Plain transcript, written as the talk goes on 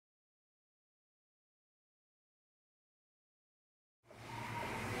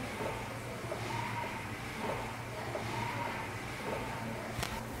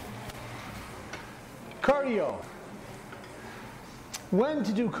Cardio. When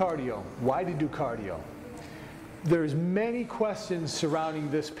to do cardio? Why to do cardio? There's many questions surrounding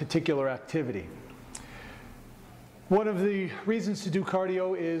this particular activity. One of the reasons to do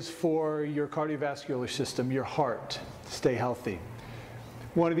cardio is for your cardiovascular system, your heart, to stay healthy.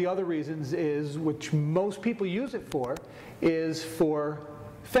 One of the other reasons is, which most people use it for, is for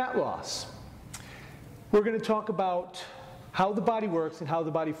fat loss. We're going to talk about how the body works and how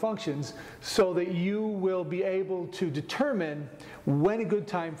the body functions so that you will be able to determine when a good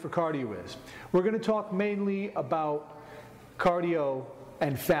time for cardio is. We're going to talk mainly about cardio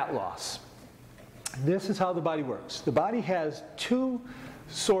and fat loss. This is how the body works. The body has two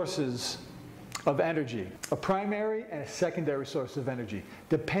sources of energy, a primary and a secondary source of energy,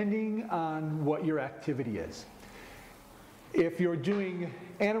 depending on what your activity is. If you're doing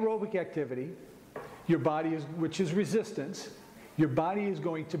anaerobic activity, your body is, which is resistance, your body is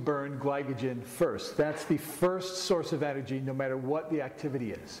going to burn glycogen first. That's the first source of energy, no matter what the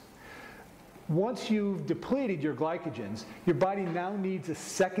activity is. Once you've depleted your glycogens, your body now needs a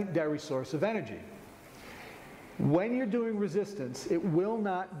secondary source of energy. When you're doing resistance, it will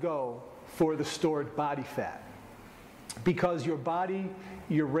not go for the stored body fat, because your body,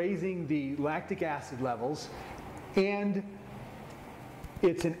 you're raising the lactic acid levels, and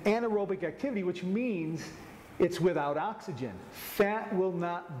it's an anaerobic activity, which means it's without oxygen. Fat will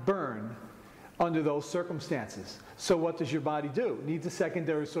not burn under those circumstances. So what does your body do? It needs a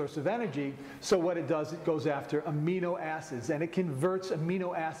secondary source of energy. So what it does, it goes after amino acids, and it converts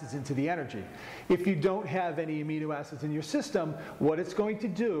amino acids into the energy. If you don't have any amino acids in your system, what it's going to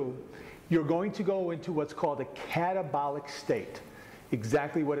do, you're going to go into what's called a catabolic state.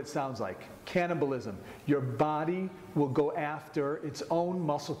 Exactly what it sounds like, cannibalism. Your body will go after its own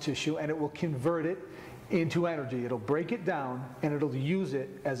muscle tissue and it will convert it into energy. It'll break it down and it'll use it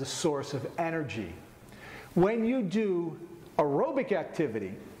as a source of energy. When you do aerobic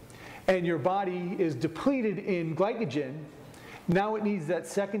activity and your body is depleted in glycogen, now it needs that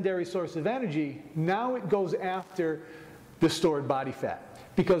secondary source of energy. Now it goes after the stored body fat,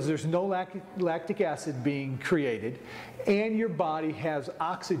 because there's no lactic acid being created, and your body has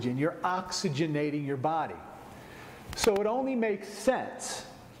oxygen. You're oxygenating your body. So it only makes sense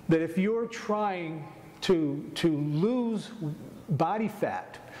that if you're trying to lose body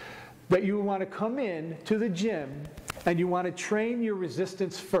fat, that you want to come in to the gym and you want to train your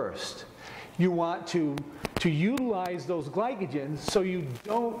resistance first. You want to utilize those glycogens so you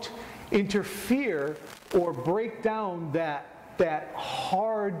don't interfere or break down that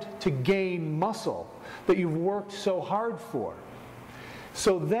hard to gain muscle that you've worked so hard for.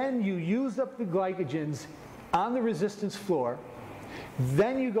 So then you use up the glycogens on the resistance floor,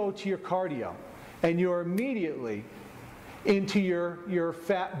 then you go to your cardio, and you're immediately into your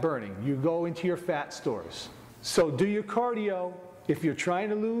fat burning. You go into your fat stores. So do your cardio if you're trying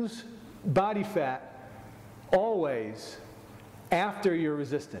to lose body fat, always after your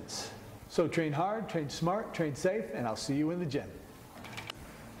resistance. So train hard, train smart, train safe, and I'll see you in the gym.